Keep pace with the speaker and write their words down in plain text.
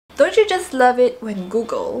Don't you just love it when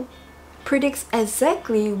Google predicts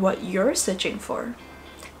exactly what you're searching for?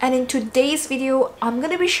 And in today's video, I'm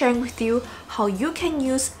going to be sharing with you how you can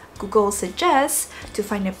use Google Suggest to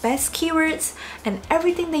find the best keywords and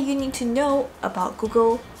everything that you need to know about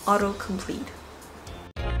Google Autocomplete.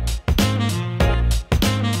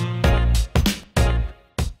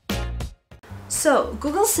 So,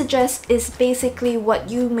 Google Suggest is basically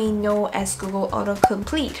what you may know as Google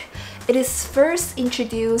Autocomplete. It is first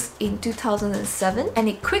introduced in 2007 and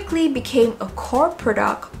it quickly became a core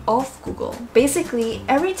product of Google. Basically,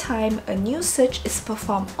 every time a new search is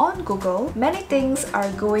performed on Google, many things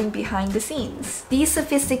are going behind the scenes. These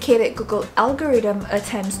sophisticated Google algorithm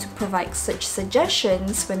attempts to provide search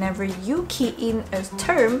suggestions whenever you key in a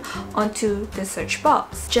term onto the search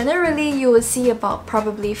box. Generally, you will see about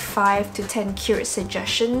probably 5 to 10 keyword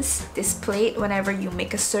suggestions displayed whenever you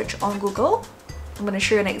make a search on Google. I'm going to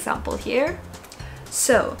show you an example here.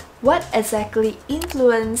 So, what exactly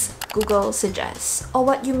influences Google Suggest, or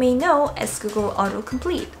what you may know as Google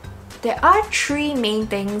Autocomplete? There are three main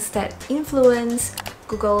things that influence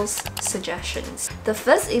Google's suggestions. The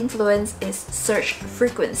first influence is search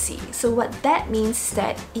frequency. So what that means is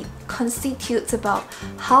that it constitutes about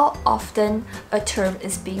how often a term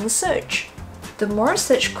is being searched. The more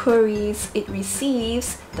search queries it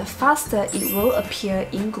receives, the faster it will appear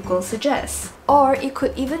in Google Suggest. Or it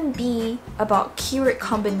could even be about keyword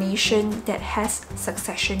combination that has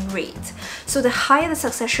succession rate. So the higher the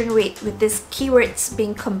succession rate with these keywords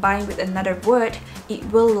being combined with another word,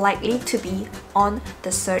 it will likely to be on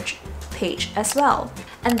the search page as well.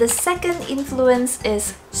 And the second influence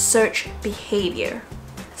is search behavior.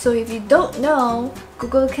 So if you don't know,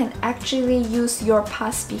 Google can actually use your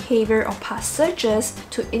past behavior or past searches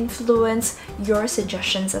to influence your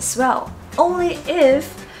suggestions as well. Only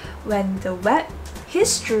if when the web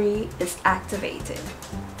history is activated.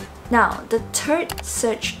 Now, the third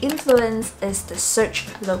search influence is the search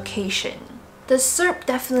location. The SERP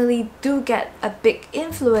definitely do get a big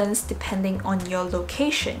influence depending on your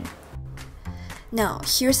location. Now,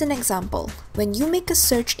 here's an example. When you make a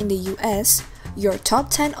search in the US, your top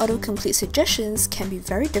 10 autocomplete suggestions can be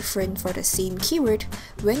very different for the same keyword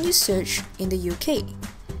when you search in the UK.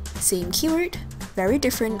 Same keyword, very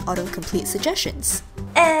different autocomplete suggestions.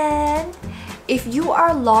 And if you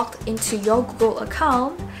are logged into your Google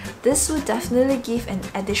account, this will definitely give an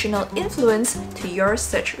additional influence to your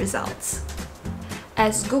search results,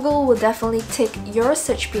 as Google will definitely take your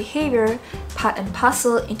search behavior part and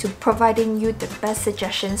parcel into providing you the best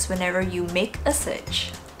suggestions whenever you make a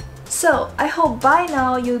search. So, I hope by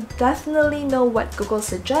now you definitely know what Google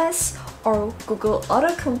Suggest or Google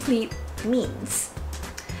Autocomplete means.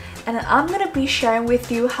 And I'm going to be sharing with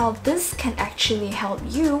you how this can actually help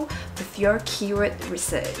you with your keyword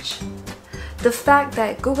research. The fact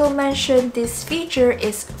that Google mentioned this feature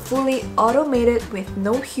is fully automated with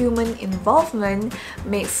no human involvement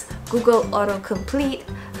makes Google Autocomplete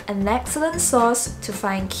an excellent source to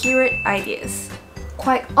find keyword ideas.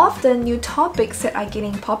 Quite often, new topics that are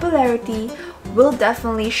gaining popularity will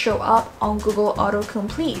definitely show up on Google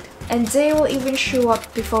Autocomplete, and they will even show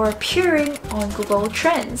up before appearing on Google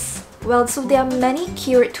Trends. Well, so there are many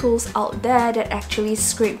keyword tools out there that actually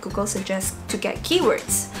scrape Google Suggest to get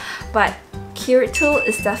keywords, but keyword tool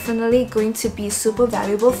is definitely going to be super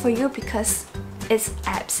valuable for you because it's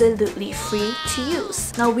absolutely free to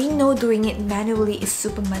use. Now, we know doing it manually is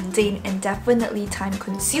super mundane and definitely time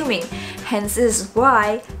consuming. Hence, this is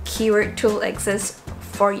why keyword tool exists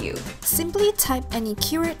for you. Simply type any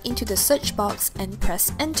keyword into the search box and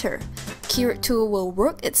press enter. Keyword tool will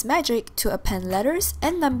work its magic to append letters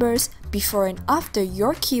and numbers before and after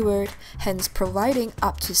your keyword, hence providing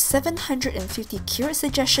up to 750 keyword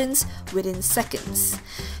suggestions within seconds.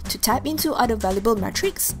 To tap into other valuable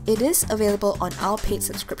metrics, it is available on our paid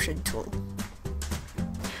subscription tool.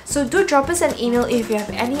 So do drop us an email if you have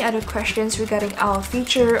any other questions regarding our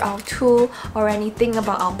feature, our tool, or anything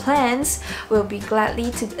about our plans. We'll be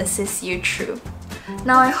gladly to assist you through.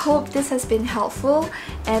 Now, I hope this has been helpful,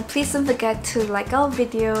 and please don't forget to like our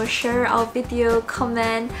video, share our video,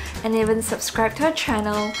 comment, and even subscribe to our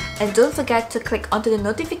channel. And don't forget to click onto the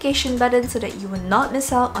notification button so that you will not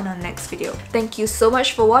miss out on our next video. Thank you so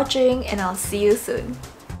much for watching, and I'll see you soon.